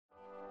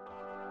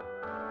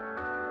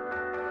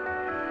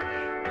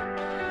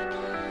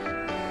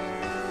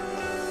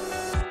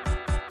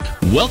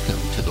Welcome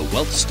to the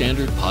Wealth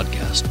Standard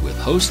Podcast with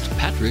host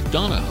Patrick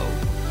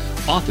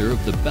Donahoe, author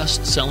of the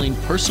best-selling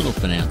personal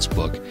finance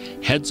book,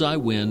 Heads I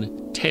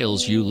Win,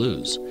 Tails You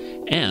Lose,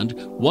 and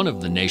one of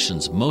the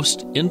nation's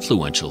most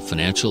influential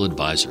financial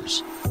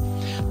advisors.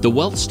 The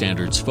Wealth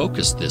Standard's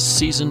focus this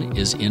season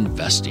is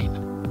investing.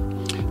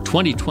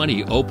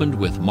 2020 opened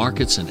with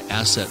markets and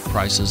asset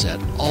prices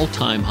at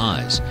all-time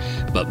highs,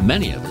 but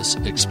many of us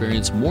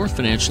experience more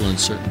financial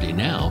uncertainty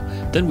now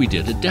than we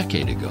did a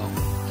decade ago.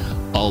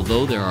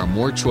 Although there are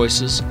more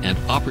choices and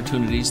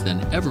opportunities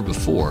than ever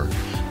before,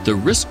 the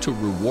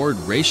risk-to-reward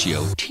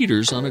ratio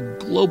teeters on a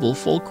global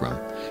fulcrum,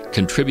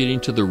 contributing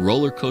to the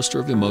roller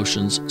coaster of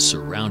emotions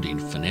surrounding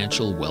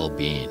financial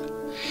well-being.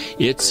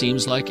 It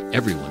seems like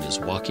everyone is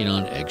walking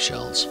on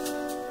eggshells.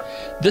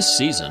 This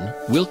season,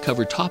 we'll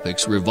cover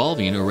topics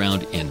revolving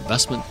around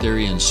investment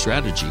theory and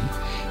strategy,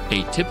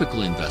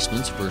 atypical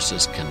investments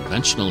versus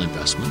conventional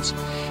investments,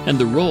 and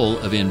the role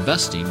of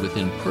investing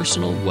within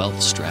personal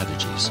wealth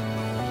strategies.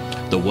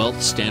 The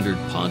Wealth Standard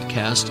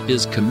Podcast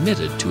is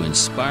committed to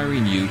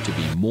inspiring you to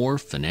be more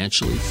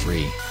financially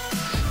free.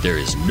 There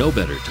is no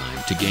better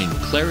time to gain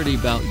clarity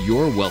about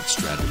your wealth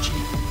strategy,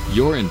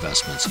 your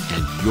investments,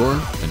 and your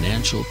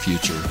financial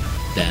future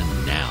than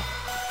now.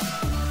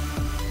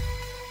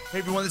 Hey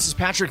everyone, this is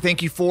Patrick.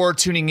 Thank you for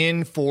tuning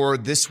in for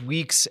this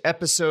week's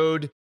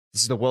episode.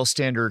 This is the Wealth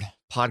Standard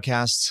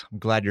Podcast. I'm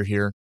glad you're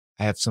here.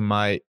 I have some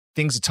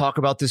things to talk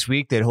about this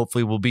week that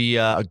hopefully will be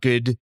a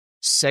good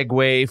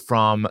segue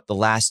from the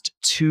last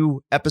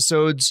two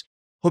episodes.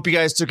 Hope you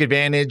guys took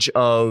advantage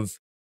of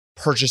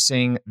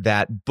purchasing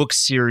that book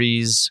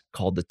series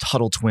called The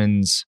Tuttle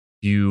Twins.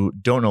 If you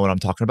don't know what I'm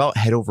talking about,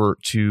 head over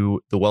to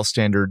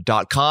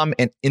thewealthstandard.com,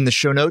 and in the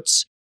show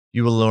notes,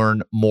 you will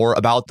learn more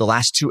about the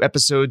last two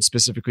episodes,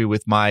 specifically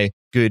with my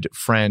good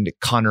friend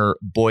Connor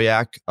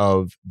Boyack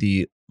of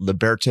the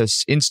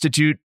Libertas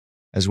Institute,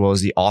 as well as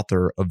the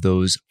author of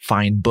those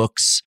fine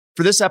books.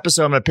 For this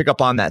episode, I'm going to pick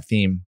up on that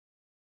theme.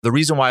 The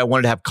reason why I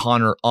wanted to have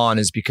Connor on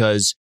is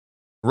because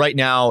right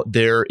now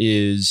there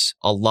is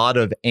a lot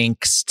of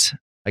angst.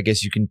 I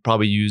guess you can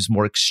probably use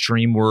more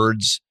extreme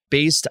words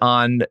based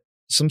on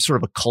some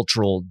sort of a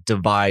cultural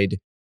divide,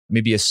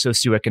 maybe a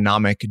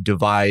socioeconomic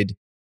divide,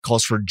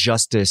 calls for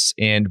justice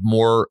and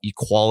more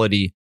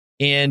equality.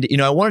 And,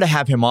 I wanted to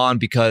have him on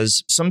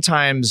because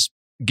sometimes,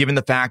 given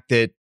the fact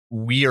that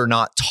we are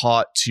not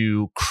taught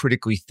to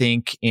critically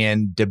think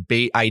and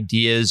debate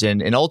ideas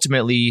and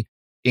ultimately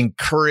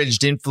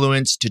encouraged,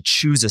 influenced to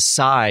choose a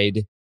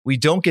side, we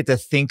don't get to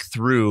think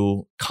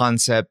through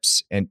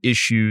concepts and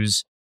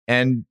issues.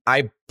 And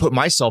I put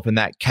myself in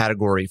that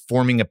category,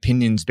 forming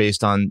opinions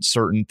based on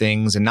certain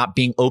things and not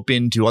being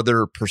open to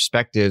other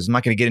perspectives. I'm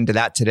not going to get into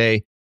that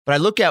today, but I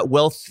look at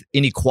wealth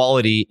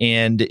inequality,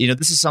 and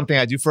this is something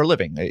I do for a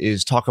living,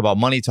 is talk about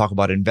money, talk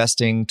about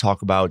investing,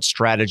 talk about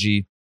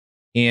strategy.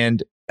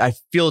 And I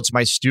feel it's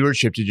my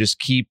stewardship to just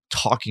keep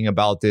talking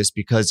about this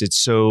because it's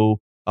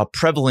so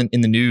prevalent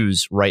in the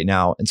news right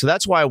now. And so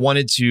that's why I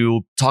wanted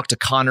to talk to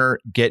Connor,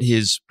 get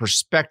his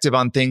perspective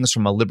on things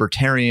from a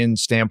libertarian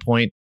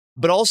standpoint,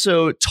 but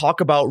also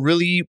talk about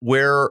really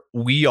where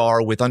we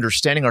are with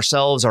understanding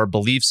ourselves, our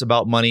beliefs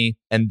about money,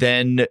 and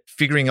then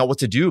figuring out what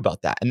to do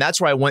about that. And that's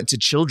where I went to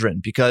children,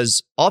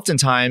 because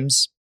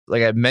oftentimes,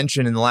 like I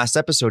mentioned in the last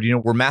episode,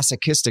 we're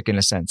masochistic in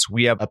a sense.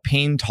 We have a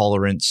pain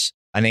tolerance,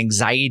 an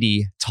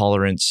anxiety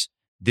tolerance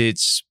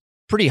that's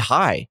pretty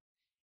high.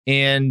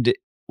 And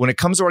when it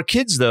comes to our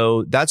kids,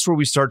 though, that's where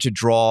we start to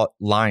draw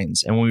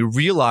lines. And when we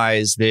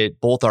realize that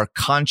both our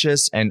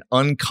conscious and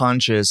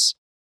unconscious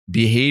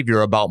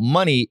behavior about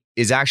money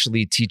is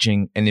actually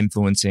teaching and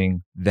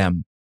influencing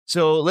them.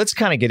 So let's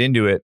kind of get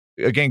into it.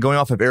 Again, going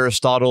off of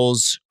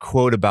Aristotle's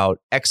quote about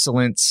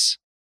excellence,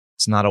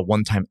 it's not a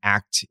one-time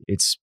act,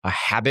 it's a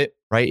habit,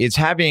 right? It's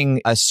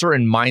having a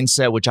certain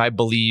mindset, which I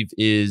believe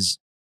is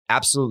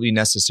absolutely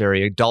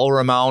necessary. A dollar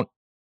amount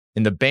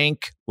in the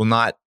bank will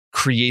not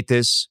create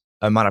this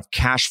amount of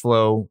cash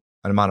flow,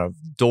 an amount of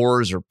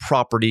doors or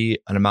property,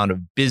 an amount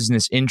of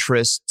business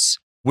interests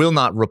will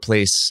not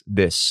replace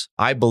this.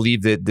 I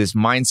believe that this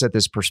mindset,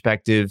 this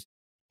perspective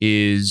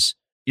is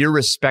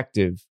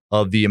irrespective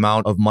of the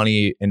amount of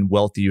money and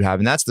wealth that you have.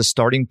 And that's the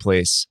starting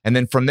place. And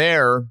then from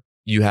there,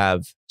 you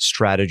have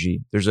strategy.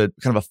 There's a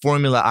kind of a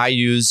formula I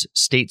use,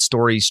 state,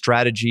 story,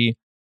 strategy.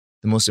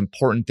 The most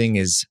important thing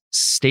is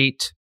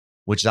state,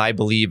 which I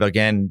believe,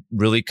 again,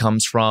 really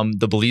comes from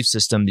the belief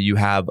system that you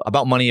have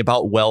about money,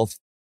 about wealth,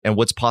 and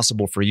what's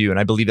possible for you. And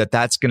I believe that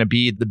that's going to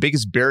be the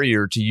biggest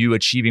barrier to you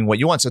achieving what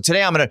you want. So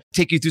today I'm going to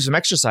take you through some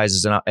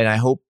exercises, and I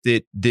hope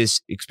that this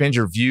expands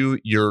your view,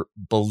 your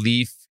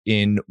belief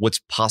in what's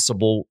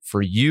possible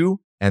for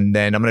you. And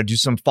then I'm going to do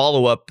some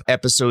follow-up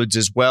episodes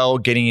as well,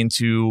 getting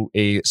into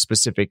a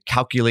specific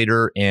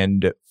calculator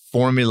and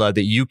formula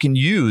that you can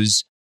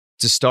use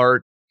to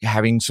start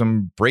having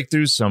some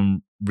breakthroughs,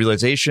 some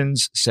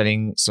realizations,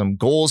 setting some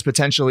goals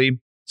potentially.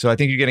 So I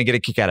think you're going to get a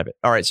kick out of it.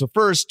 All right. So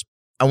first,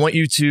 I want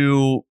you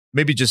to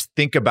maybe just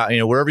think about,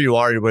 wherever you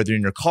are, whether you're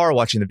in your car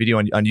watching the video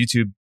on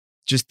YouTube,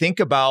 just think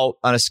about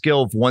on a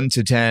scale of 1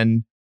 to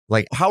 10,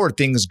 Like, how are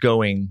things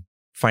going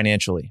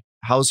financially?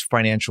 How's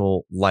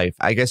financial life?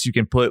 I guess you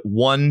can put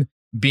one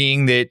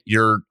being that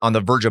you're on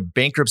the verge of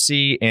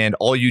bankruptcy and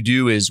all you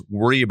do is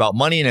worry about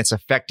money and it's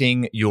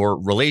affecting your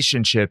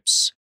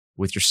relationships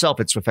with yourself.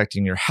 It's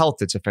affecting your health.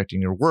 It's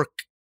affecting your work.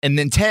 And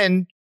then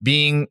 10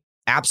 being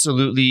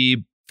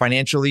absolutely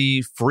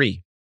financially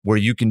free, where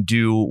you can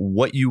do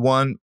what you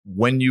want,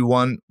 when you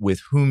want,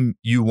 with whom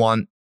you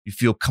want. You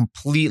feel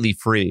completely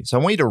free. So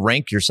I want you to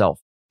rank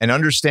yourself and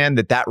understand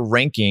that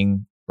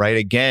ranking, right,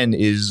 again,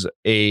 is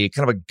a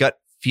kind of a gut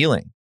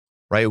feeling,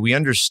 right? We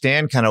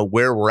understand kind of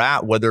where we're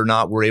at, whether or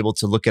not we're able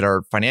to look at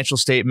our financial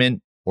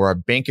statement or our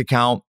bank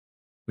account.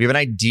 We have an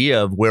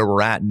idea of where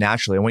we're at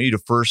naturally. I want you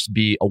to first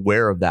be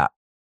aware of that.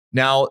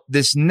 Now,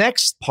 this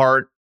next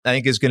part, I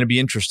think, is going to be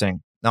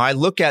interesting. Now, I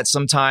look at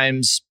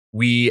sometimes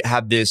we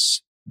have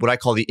this, what I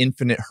call the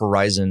infinite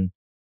horizon,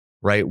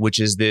 right? Which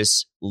is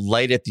this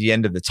light at the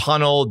end of the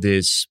tunnel,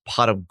 this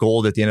pot of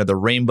gold at the end of the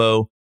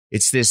rainbow.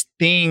 It's this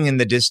thing in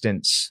the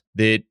distance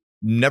that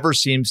never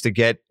seems to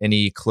get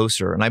any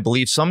closer. And I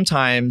believe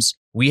sometimes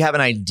we have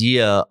an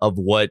idea of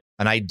what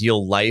an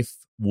ideal life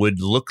would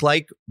look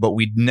like, but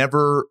we'd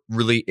never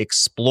really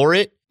explore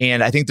it.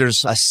 And I think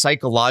there's a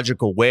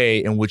psychological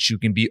way in which you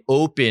can be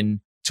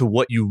open to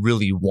what you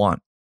really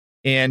want.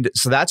 And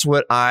so that's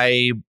what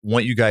I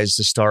want you guys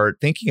to start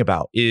thinking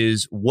about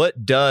is,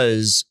 what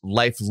does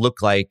life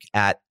look like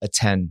at a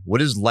 10? What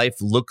does life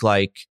look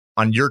like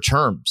on your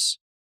terms?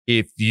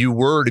 If you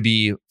were to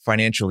be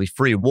financially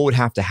free, what would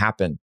have to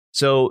happen?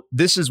 So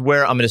this is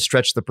where I'm going to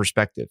stretch the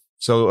perspective.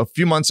 So a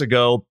few months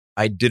ago,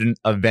 I did an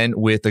event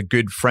with a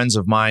good friends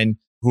of mine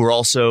who are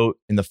also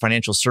in the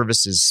financial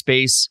services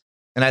space.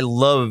 And I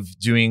love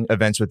doing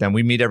events with them.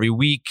 We meet every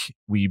week.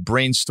 We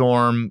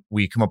brainstorm.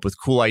 We come up with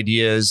cool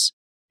ideas.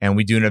 And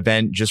we do an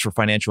event just for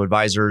financial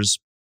advisors.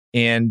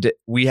 And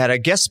we had a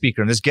guest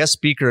speaker. And this guest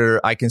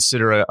speaker, I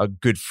consider a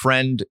good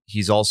friend.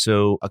 He's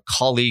also a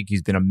colleague.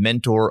 He's been a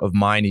mentor of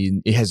mine.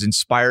 He has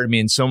inspired me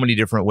in so many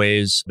different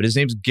ways. But his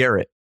name's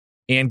Garrett.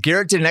 And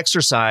Garrett did an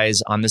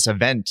exercise on this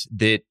event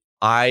that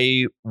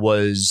I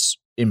was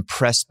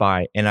impressed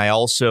by. And I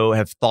also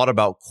have thought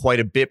about quite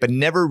a bit, but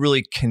never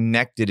really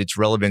connected its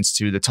relevance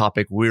to the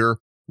topic we're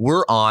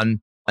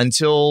on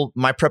until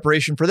my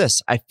preparation for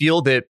this. I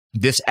feel that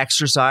this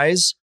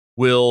exercise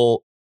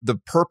the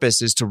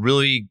purpose is to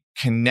really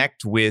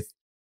connect with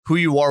who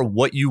you are,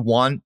 what you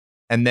want,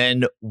 and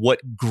then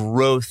what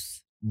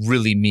growth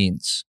really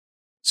means.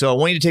 So I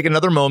want you to take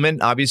another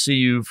moment. Obviously,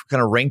 you've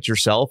kind of ranked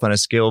yourself on a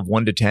scale of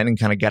 1 to 10 and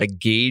kind of got a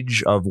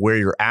gauge of where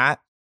you're at.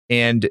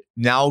 And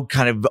now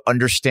kind of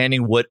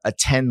understanding what a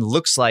 10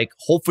 looks like.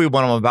 Hopefully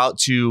what I'm about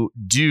to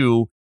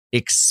do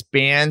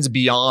expands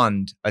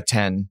beyond a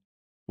 10,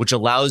 which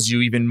allows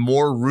you even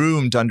more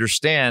room to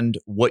understand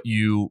what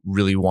you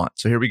really want.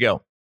 So here we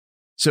go.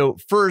 So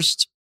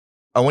first,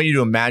 I want you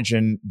to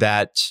imagine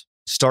that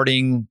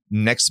starting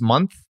next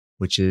month,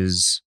 which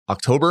is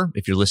October,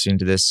 if you're listening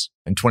to this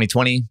in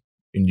 2020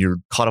 and you're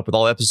caught up with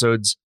all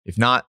episodes, if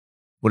not,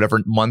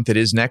 whatever month it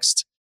is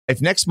next.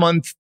 If next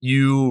month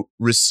you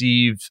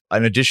receive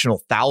an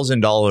additional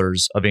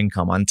 $1,000 of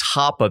income on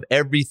top of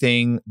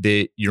everything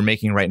that you're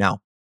making right now,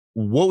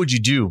 what would you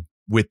do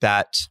with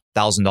that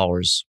 $1,000?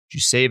 Would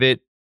you save it?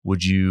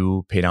 Would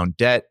you pay down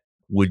debt?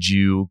 Would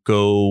you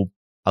go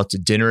out to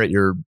dinner at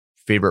your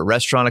favorite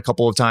restaurant a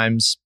couple of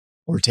times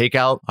or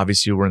takeout?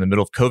 Obviously, we're in the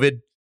middle of COVID.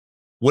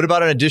 What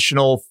about an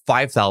additional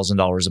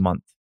 $5,000 a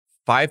month?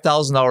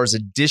 $5,000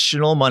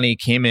 additional money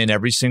came in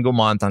every single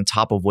month on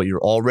top of what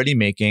you're already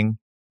making.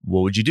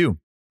 What would you do?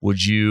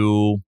 Would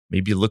you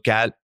maybe look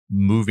at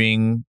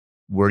moving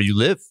where you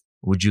live?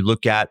 Would you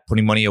look at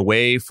putting money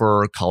away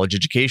for college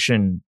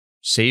education,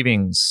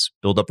 savings,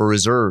 build up a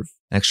reserve,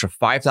 an extra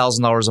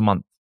 $5,000 a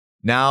month?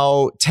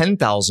 Now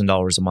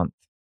 $10,000 a month.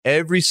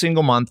 Every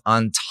single month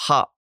on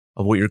top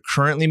of what you're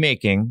currently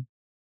making,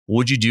 what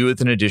would you do with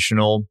an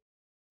additional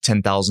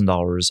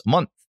 $10,000 a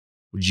month?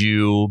 Would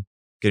you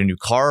get a new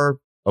car,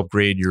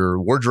 upgrade your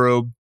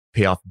wardrobe,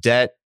 pay off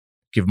debt,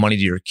 give money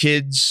to your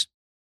kids,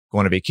 go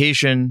on a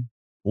vacation?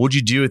 What would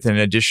you do with an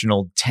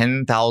additional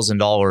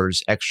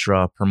 $10,000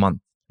 extra per month?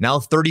 Now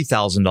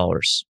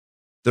 $30,000.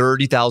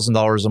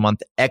 $30,000 a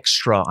month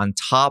extra on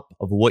top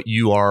of what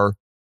you are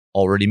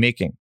already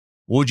making.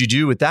 What would you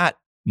do with that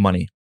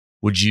money?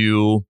 Would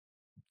you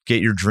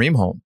get your dream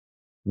home?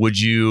 Would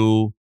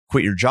you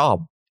quit your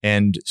job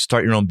and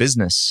start your own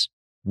business?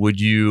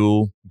 Would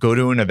you go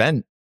to an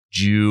event?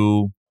 Would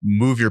you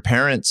move your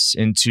parents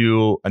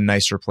into a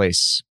nicer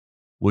place?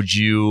 Would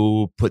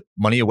you put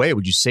money away?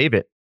 Would you save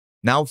it?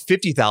 Now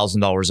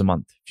 $50,000 a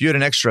month. If you had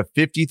an extra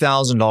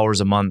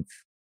 $50,000 a month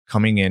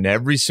coming in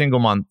every single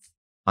month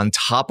on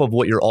top of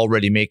what you're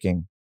already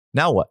making,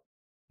 now what?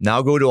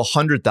 Now go to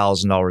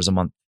 $100,000 a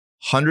month.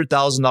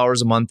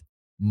 $100,000 a month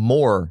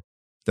more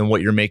than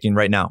what you're making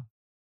right now.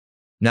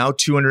 Now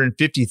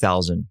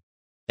 $250,000.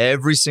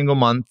 Every single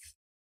month,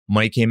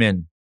 money came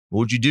in. What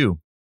would you do?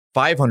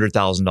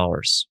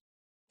 $500,000.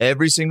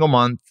 Every single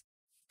month,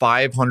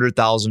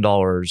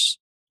 $500,000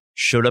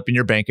 showed up in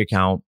your bank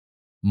account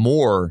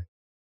more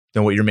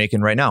than what you're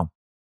making right now?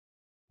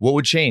 What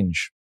would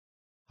change?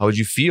 How would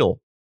you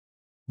feel?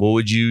 What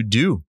would you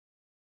do?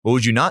 What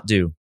would you not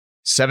do?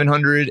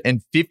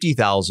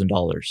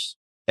 $750,000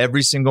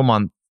 every single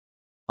month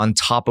on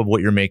top of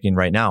what you're making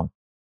right now.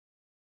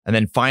 And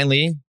then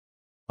finally,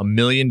 $1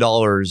 million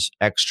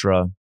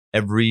extra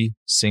every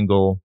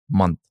single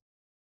month.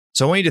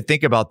 So I want you to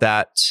think about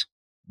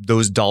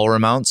those dollar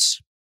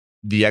amounts,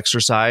 the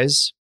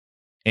exercise,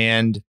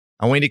 and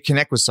I want you to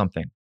connect with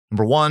something.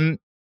 Number one,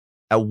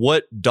 at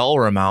what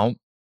dollar amount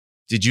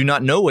did you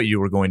not know what you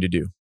were going to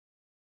do?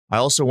 I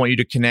also want you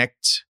to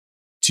connect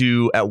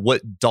to at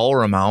what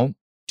dollar amount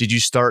did you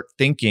start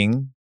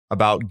thinking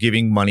about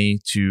giving money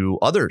to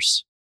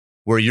others,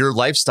 where your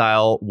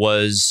lifestyle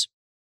was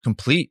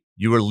complete.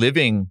 You were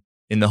living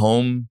in the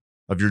home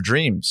of your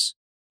dreams.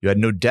 You had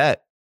no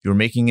debt. You were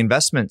making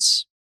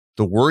investments.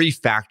 The worry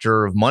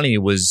factor of money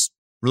was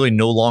really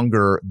no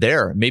longer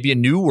there. Maybe a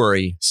new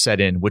worry set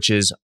in, which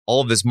is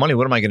all of this money,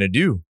 what am I going to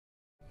do?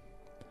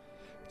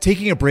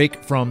 Taking a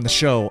break from the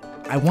show,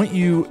 I want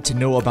you to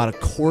know about a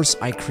course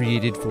I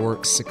created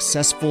for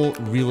successful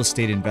real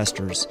estate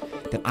investors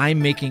that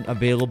I'm making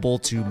available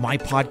to my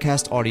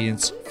podcast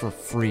audience for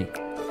free.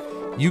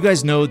 You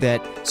guys know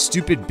that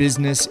stupid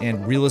business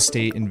and real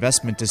estate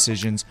investment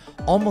decisions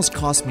almost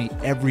cost me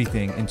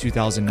everything in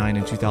 2009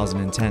 and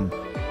 2010.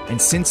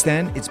 And since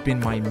then, it's been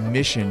my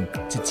mission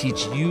to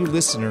teach you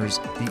listeners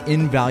the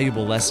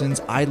invaluable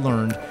lessons I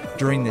learned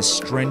during this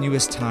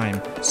strenuous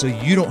time so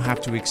you don't have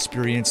to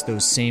experience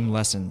those same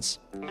lessons.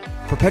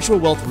 Perpetual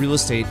Wealth Real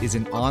Estate is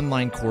an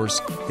online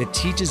course that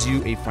teaches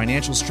you a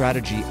financial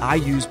strategy I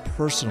use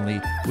personally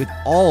with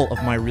all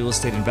of my real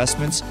estate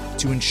investments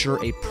to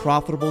ensure a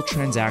profitable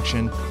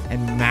transaction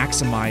and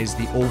maximize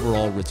the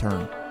overall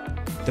return.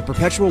 The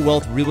Perpetual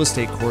Wealth Real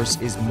Estate course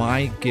is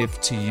my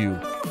gift to you.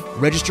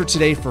 Register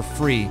today for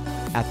free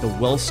at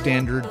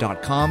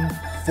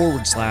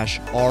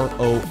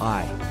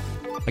thewealthstandard.com/ROI.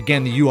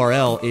 Again, the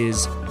URL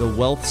is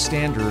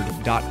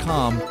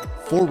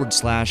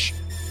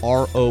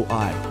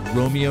thewealthstandard.com/ROI.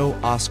 Romeo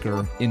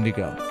Oscar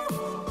Indigo.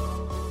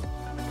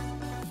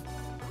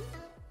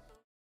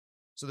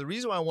 So the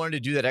reason why I wanted to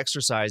do that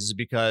exercise is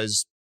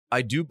because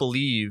I do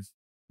believe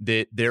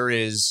that there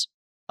is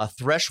a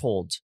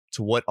threshold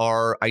to what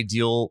our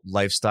ideal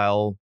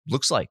lifestyle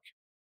looks like,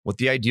 what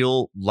the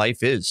ideal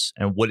life is,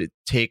 and what it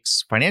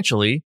takes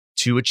financially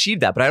to achieve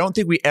that. But I don't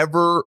think we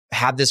ever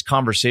have this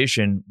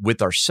conversation with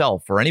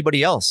ourselves or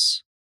anybody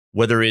else,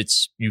 whether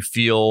it's you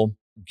feel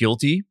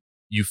guilty,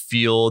 you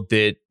feel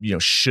that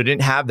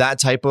shouldn't have that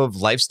type of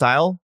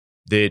lifestyle,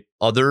 that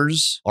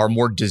others are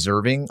more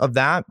deserving of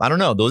that. I don't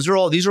know. These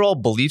are all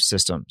belief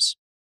systems.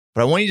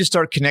 But I want you to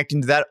start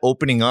connecting to that,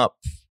 opening up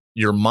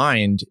your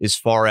mind as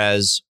far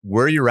as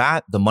where you're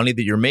at, the money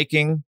that you're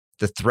making,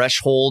 the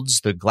thresholds,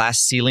 the glass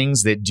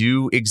ceilings that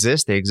do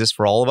exist. They exist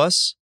for all of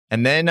us.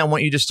 And then I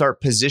want you to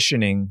start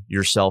positioning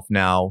yourself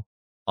now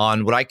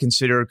on what I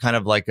consider kind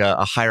of like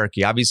a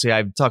hierarchy. Obviously,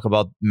 I talk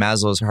about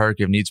Maslow's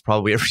hierarchy of needs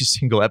probably every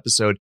single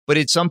episode, but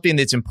it's something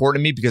that's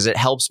important to me because it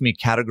helps me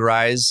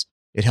categorize.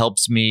 It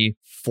helps me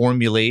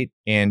formulate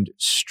and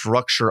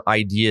structure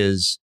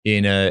ideas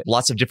in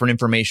lots of different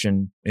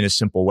information in a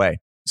simple way.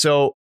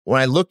 So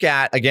when I look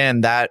at,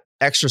 again, that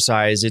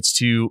exercise, it's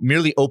to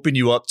merely open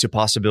you up to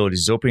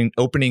possibilities,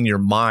 opening your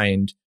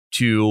mind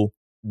to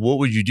what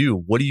would you do?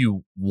 What do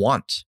you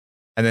want?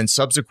 And then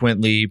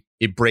subsequently,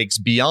 it breaks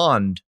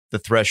beyond the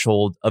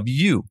threshold of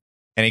you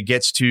and it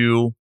gets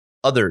to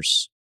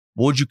others.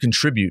 What would you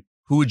contribute?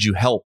 Who would you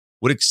help?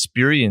 What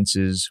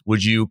experiences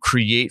would you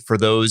create for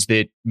those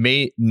that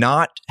may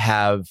not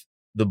have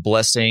the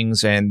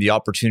blessings and the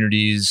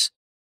opportunities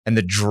and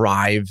the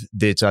drive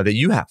that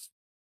you have?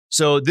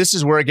 So this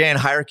is where, again,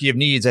 hierarchy of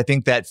needs, I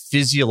think that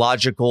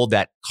physiological,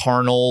 that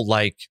carnal,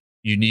 like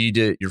you need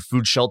your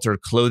food, shelter,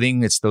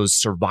 clothing. It's those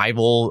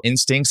survival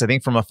instincts. I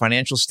think from a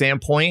financial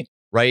standpoint,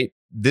 right?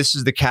 This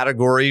is the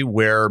category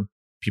where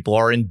people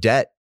are in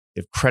debt.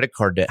 They have credit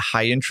card debt,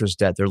 high interest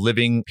debt. They're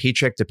living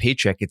paycheck to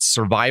paycheck. It's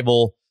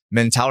survival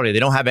mentality. They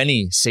don't have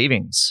any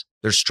savings.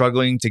 They're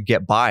struggling to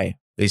get by.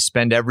 They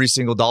spend every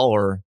single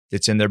dollar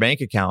that's in their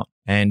bank account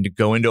and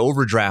go into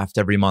overdraft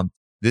every month.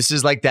 This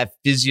is like that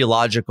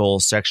physiological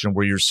section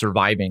where you're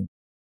surviving.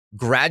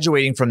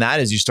 Graduating from that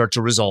as you start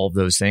to resolve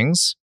those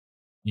things,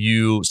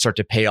 you start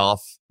to pay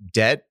off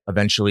debt,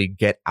 eventually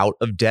get out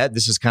of debt.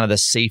 This is kind of the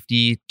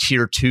safety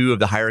tier 2 of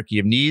the hierarchy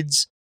of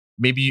needs.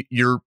 Maybe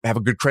you have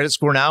a good credit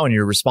score now and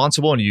you're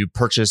responsible and you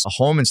purchase a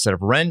home instead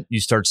of rent. You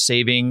start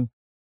saving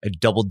a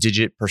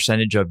double-digit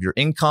percentage of your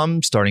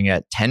income, starting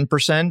at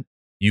 10%.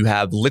 You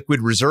have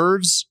liquid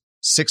reserves,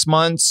 6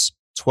 months,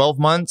 12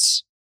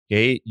 months.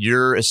 Okay,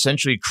 you're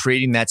essentially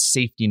creating that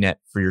safety net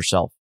for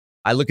yourself.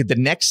 I look at the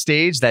next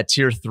stage, that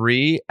tier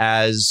 3,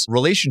 as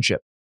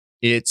relationship.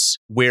 It's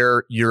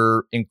where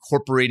you're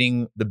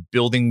incorporating the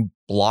building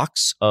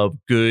blocks of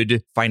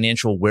good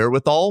financial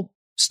wherewithal,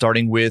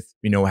 starting with,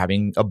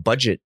 having a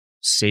budget,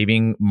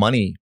 saving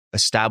money,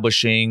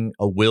 establishing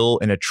a will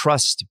and a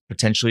trust,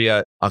 potentially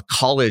a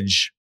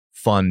college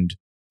fund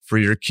for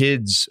your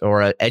kids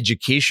or an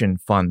education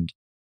fund.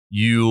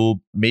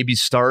 You maybe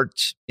start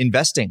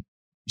investing.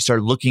 You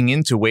start looking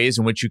into ways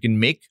in which you can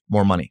make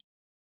more money.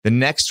 The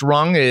next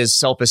rung is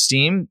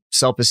self-esteem.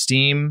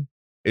 Self-esteem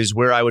is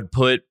where I would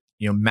put,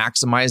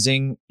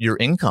 maximizing your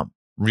income,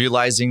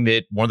 realizing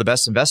that one of the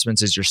best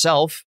investments is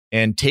yourself,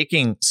 and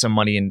taking some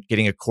money and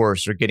getting a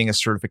course or getting a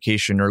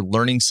certification or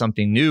learning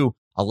something new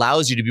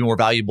allows you to be more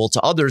valuable to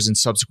others and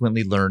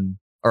subsequently learn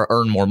or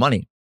earn more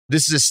money.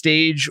 This is a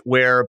stage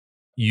where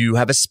you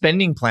have a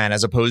spending plan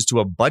as opposed to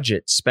a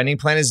budget. Spending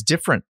plan is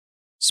different.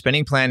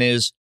 Spending plan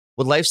is,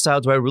 what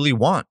lifestyle do I really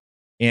want?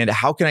 And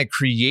how can I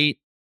create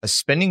a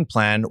spending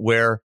plan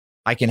where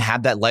I can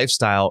have that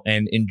lifestyle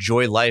and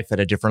enjoy life at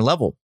a different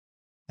level?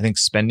 I think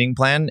spending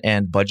plan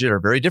and budget are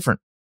very different.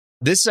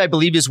 This, I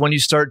believe, is when you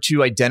start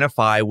to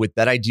identify with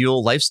that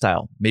ideal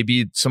lifestyle.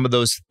 Maybe some of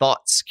those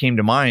thoughts came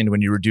to mind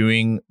when you were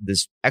doing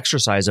this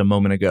exercise a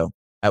moment ago.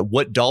 At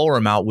what dollar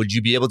amount would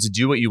you be able to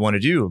do what you want to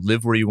do,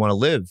 live where you want to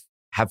live,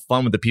 have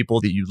fun with the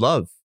people that you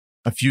love?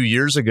 A few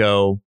years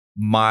ago,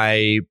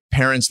 my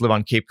parents live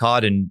on Cape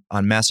Cod and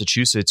on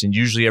Massachusetts, and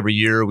usually every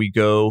year we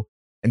go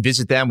and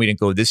visit them. We didn't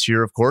go this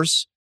year, of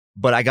course,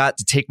 but I got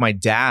to take my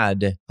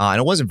dad, and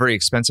it wasn't very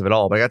expensive at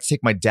all, but I got to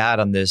take my dad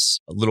on this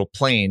little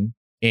plane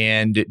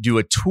and do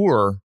a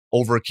tour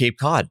over Cape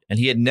Cod. And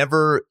he had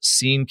never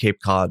seen Cape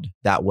Cod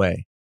that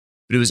way,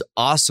 but it was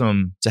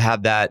awesome to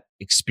have that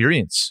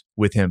experience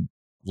with him.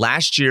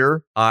 Last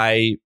year,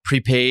 I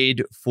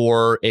prepaid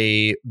for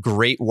a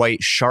great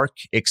white shark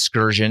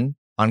excursion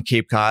on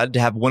Cape Cod to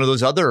have one of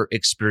those other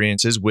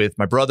experiences with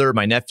my brother,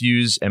 my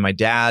nephews, and my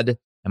dad,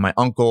 and my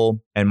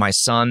uncle, and my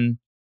son.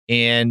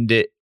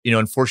 And,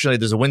 unfortunately,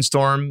 there's a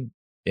windstorm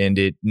and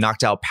it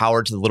knocked out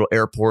power to the little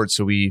airport.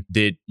 So we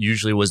did,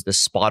 usually was the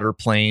spotter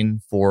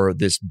plane for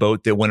this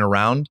boat that went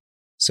around.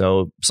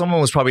 So someone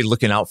was probably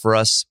looking out for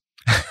us.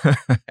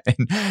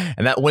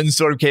 and that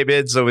windstorm came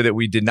in so that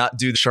we did not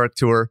do the shark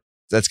tour.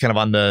 That's kind of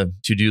on the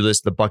to-do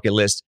list, the bucket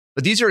list.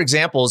 But these are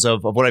examples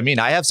of what I mean.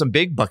 I have some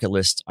big bucket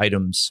list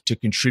items to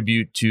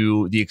contribute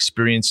to the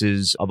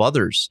experiences of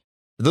others.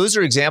 Those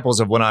are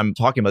examples of what I'm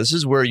talking about. This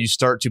is where you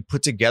start to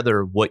put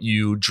together what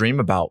you dream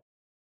about,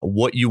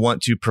 what you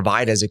want to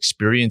provide as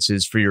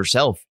experiences for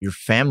yourself, your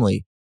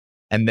family,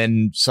 and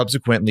then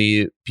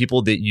subsequently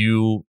people that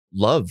you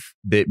love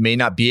that may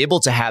not be able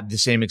to have the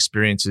same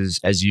experiences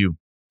as you.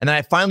 And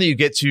then finally, you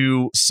get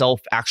to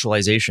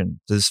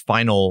self-actualization, this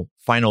final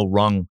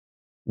rung,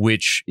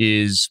 which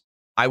is,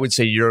 I would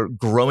say, you're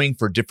growing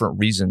for different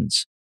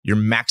reasons. You're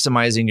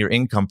maximizing your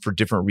income for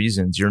different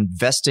reasons. You're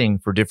investing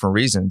for different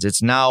reasons.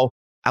 It's now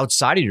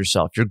outside of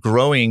yourself. You're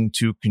growing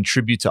to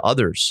contribute to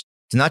others,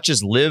 to not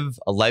just live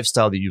a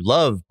lifestyle that you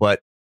love, but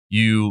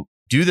you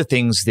do the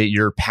things that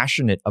you're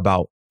passionate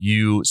about.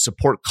 You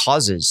support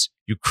causes.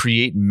 You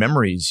create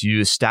memories. You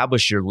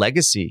establish your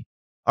legacy.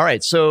 All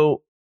right.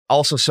 So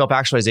also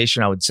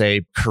self-actualization, I would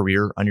say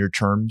career on your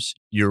terms.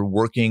 You're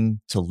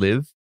working to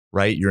live.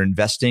 Right? You're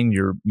investing,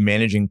 you're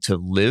managing to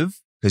live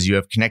because you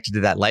have connected to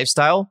that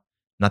lifestyle,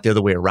 not the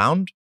other way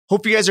around.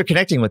 Hope you guys are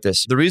connecting with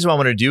this. The reason why I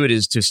want to do it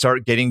is to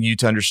start getting you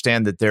to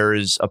understand that there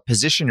is a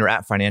position you're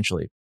at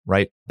financially,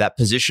 right? That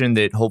position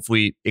that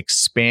hopefully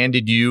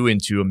expanded you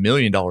into $1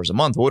 million a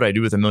month. What would I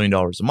do with $1 million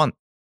a month?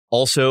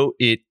 Also,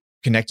 it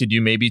connected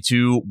you maybe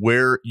to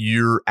where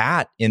you're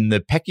at in the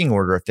pecking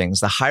order of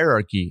things, the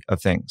hierarchy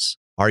of things.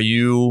 Are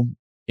you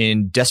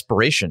in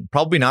desperation?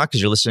 Probably not,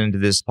 because you're listening to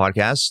this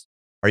podcast.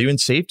 Are you in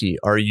safety?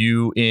 Are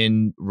you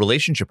in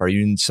relationship? Are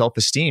you in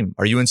self-esteem?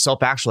 Are you in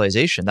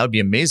self-actualization? That would be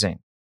amazing.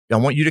 I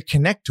want you to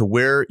connect to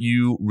where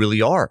you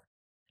really are.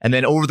 And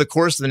then over the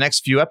course of the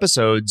next few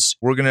episodes,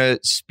 we're going to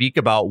speak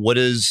about what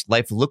does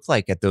life look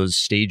like at those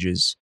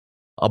stages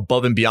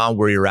above and beyond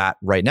where you're at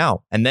right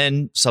now. And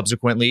then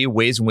subsequently,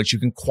 ways in which you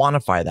can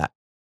quantify that.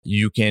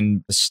 You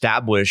can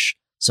establish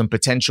some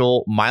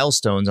potential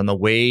milestones on the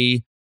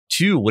way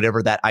to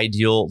whatever that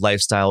ideal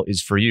lifestyle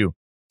is for you.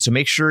 So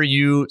make sure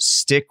you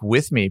stick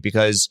with me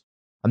because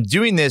I'm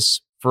doing this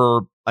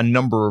for a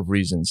number of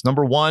reasons.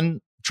 Number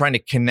one, trying to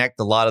connect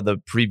a lot of the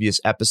previous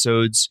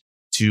episodes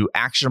to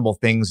actionable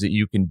things that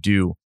you can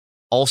do.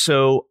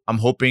 Also, I'm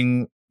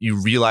hoping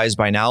you realize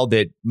by now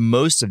that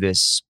most of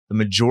this, the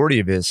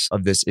majority of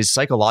this is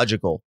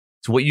psychological.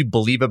 It's what you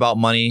believe about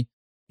money.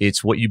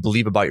 It's what you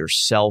believe about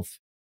yourself.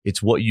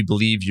 It's what you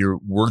believe you're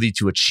worthy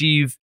to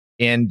achieve.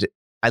 And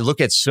I look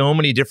at so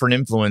many different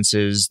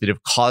influences that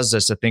have caused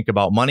us to think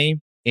about money.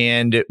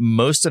 And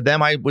most of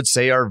them, I would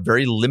say, are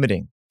very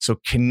limiting. So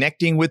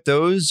connecting with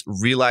those,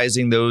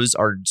 realizing those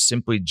are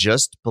simply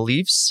just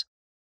beliefs,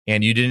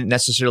 and you didn't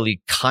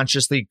necessarily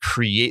consciously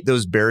create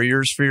those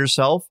barriers for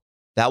yourself,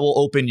 that will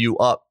open you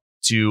up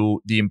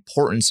to the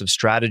importance of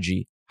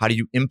strategy. How do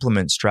you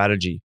implement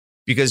strategy?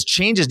 Because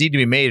changes need to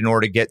be made in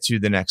order to get to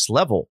the next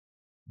level.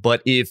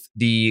 But if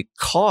the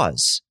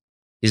cause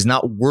is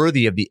not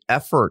worthy of the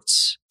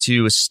efforts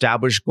to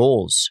establish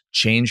goals,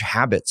 change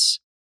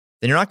habits,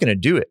 then you're not going to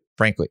do it.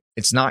 Frankly,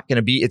 it's not going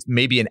to be, it's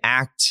maybe an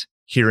act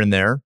here and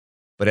there,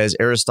 but as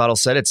Aristotle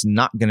said, it's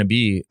not going to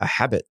be a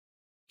habit.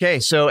 Okay,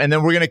 so, and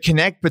then we're going to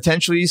connect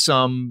potentially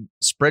some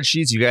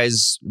spreadsheets. You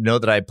guys know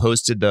that I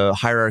posted the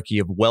hierarchy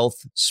of wealth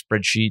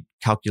spreadsheet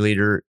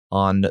calculator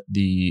on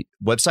the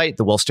website,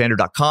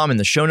 thewealthstandard.com, in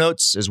the show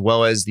notes, as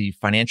well as the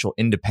financial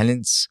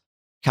independence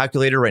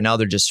calculator. Right now,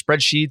 they're just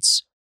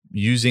spreadsheets.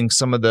 Using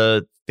some of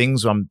the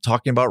things I'm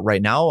talking about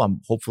right now,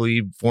 I'm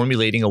hopefully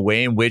formulating a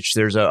way in which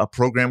there's a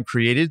program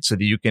created so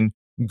that you can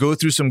go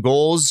through some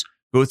goals,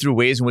 go through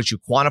ways in which you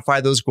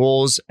quantify those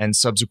goals, and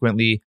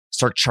subsequently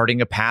start charting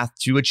a path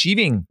to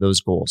achieving those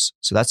goals.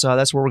 So that's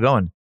where we're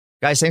going.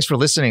 Guys, thanks for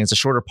listening. It's a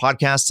shorter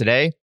podcast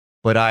today,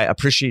 but I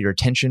appreciate your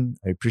attention.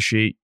 I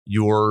appreciate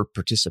your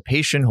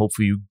participation.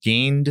 Hopefully you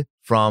gained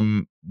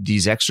from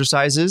these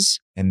exercises,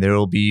 and there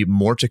will be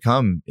more to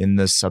come in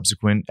the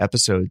subsequent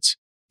episodes.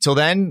 Till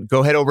then,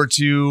 go head over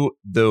to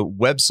the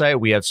website.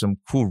 We have some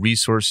cool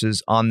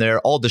resources on there.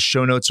 All the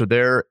show notes are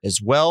there as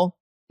well.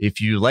 If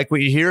you like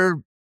what you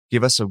hear,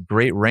 give us a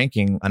great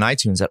ranking on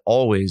iTunes. That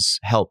always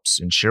helps.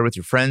 And share with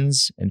your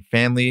friends and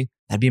family.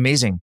 That'd be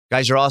amazing.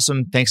 Guys, you're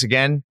awesome. Thanks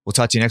again. We'll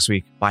talk to you next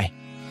week. Bye.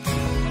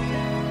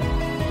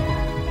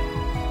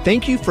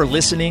 Thank you for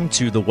listening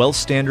to the Wealth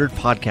Standard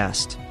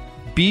Podcast.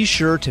 Be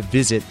sure to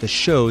visit the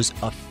show's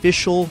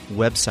official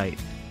website,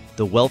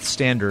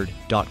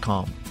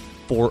 thewealthstandard.com,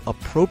 for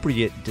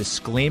appropriate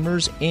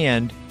disclaimers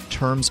and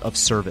terms of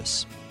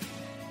service.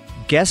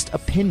 Guest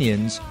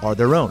opinions are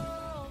their own.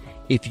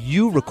 If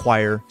you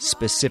require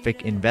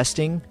specific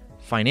investing,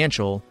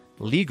 financial,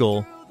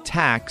 legal,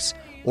 tax,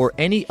 or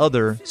any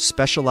other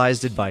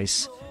specialized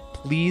advice,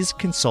 please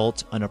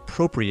consult an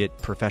appropriate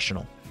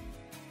professional.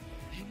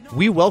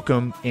 We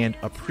welcome and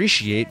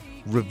appreciate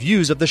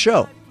reviews of the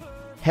show.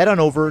 Head on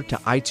over to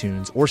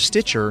iTunes or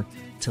Stitcher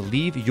to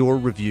leave your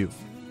review.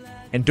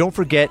 And don't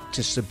forget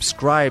to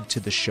subscribe to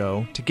the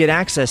show to get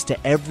access to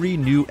every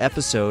new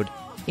episode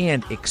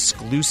and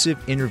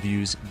exclusive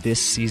interviews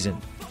this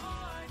season.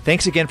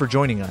 Thanks again for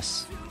joining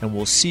us, and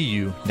we'll see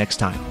you next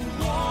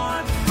time.